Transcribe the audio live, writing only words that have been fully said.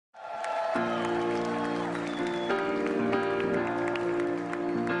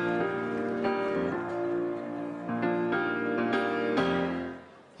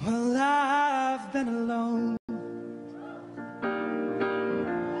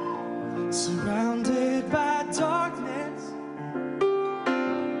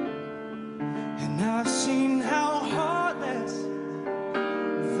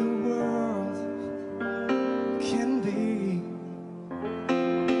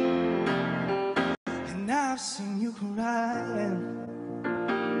I've seen you crying.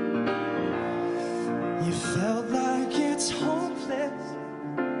 You felt like it's hopeless.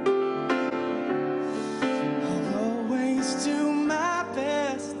 I'll always do my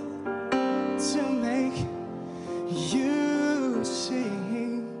best to make you see.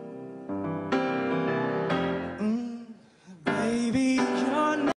 Baby,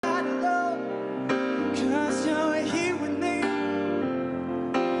 you're not alone, 'cause you're here with me.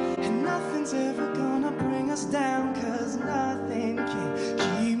 And nothing's ever gonna bring us down, 'cause nothing can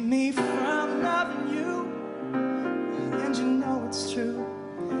keep me from loving you. And you know it's true,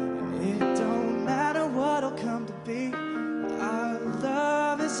 and it don't matter what'll come to be. Our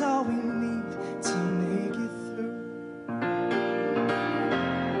love is all we need to make it through.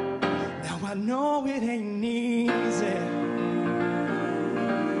 Now I know it ain't easy,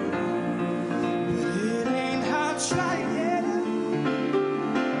 but it ain't hard trying.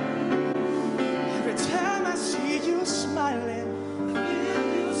 Every time I see you smiling,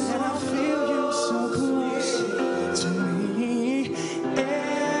 and I feel you so close to me,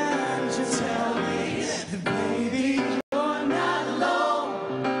 and you tell me that baby you're not alone,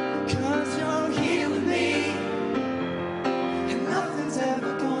 'cause you're here with me. And nothing's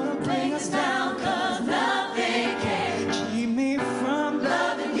ever gonna bring us down, 'cause nothing can keep me from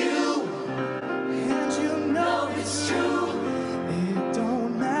loving you. And you know it's true, it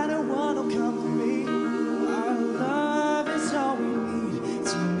don't matter what'll come to me. Our love is all we need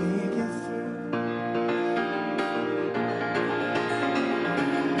to make it through.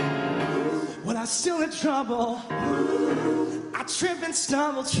 Well, I'm still in trouble. I trip and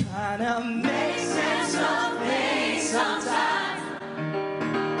stumble trying to make sense of things sometimes.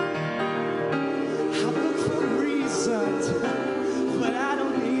 I look for reasons, but I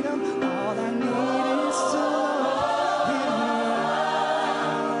don't need them. All I need is to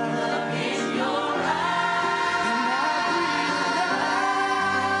look in your eyes.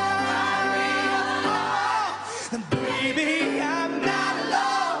 And baby, I'm not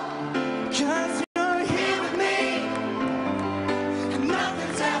alone, 'cause you're here with me. And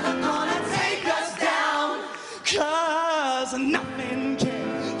nothing's ever gonna take us down, 'cause nothing can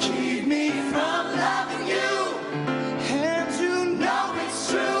keep me from loving you. And you know it's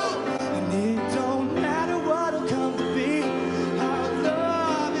true, and it don't matter what'll come to be. Our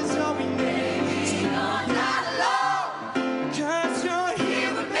love is all we need. So you're not alone, 'cause you're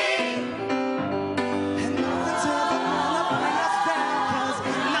here with me. And nothing's ever gonna bring us down, 'cause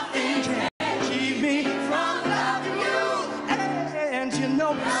nothing can keep me from loving you. And you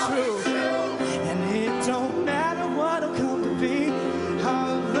know it's true, and it don't matter what'll come to be.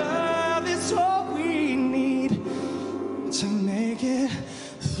 Our love is all we need to make it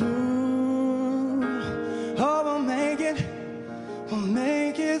through. Oh, we'll make it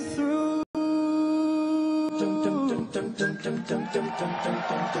through.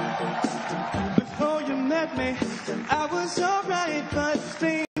 Before you met me, I was alright, but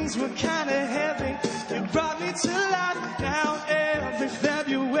things were kinda heavy. You brought me to life. Now every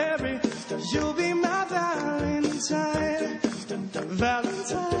February, you'll be my Valentine.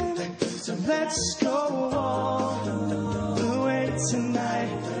 So let's go all the way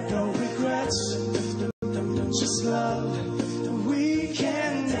tonight. No regrets, just love. We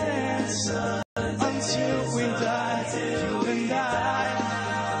can dance until we die. You and I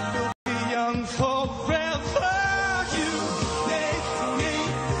will be young forever. You make me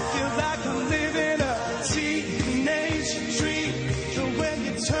feel like I'm living a teenage dream. So when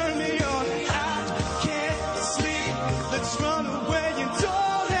you turn me on, I can't sleep. Let's run away and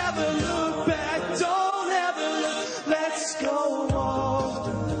don't ever look back. Don't ever look. Let's go all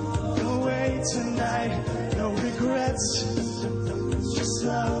the way tonight. No regrets, just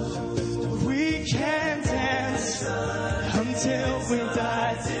love. We can dance until we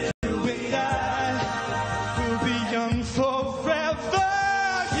die. You and I will be young forever.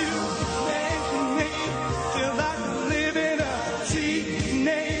 You make me feel like I'm living a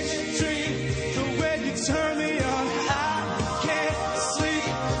teenage dream. The way you turn me on, I can't sleep.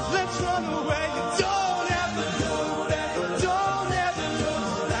 Let's run away and don't ever look back. Don't ever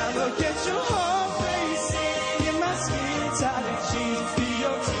look. I will get your whole face in my skin, tight and jeans. Be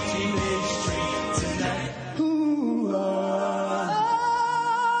your teenage dream tonight. Ooh, oh.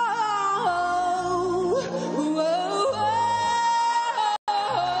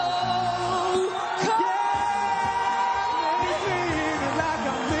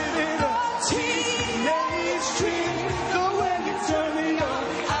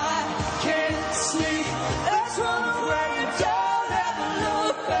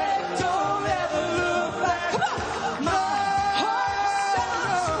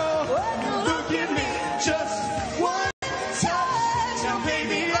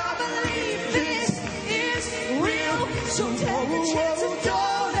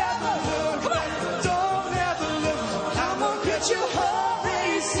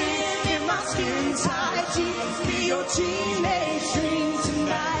 skin tight jeans be your teenage dream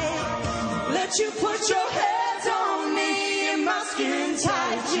tonight. Let you put your hands on me in my skin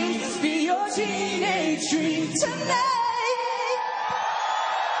tight jeans be your teenage dream tonight.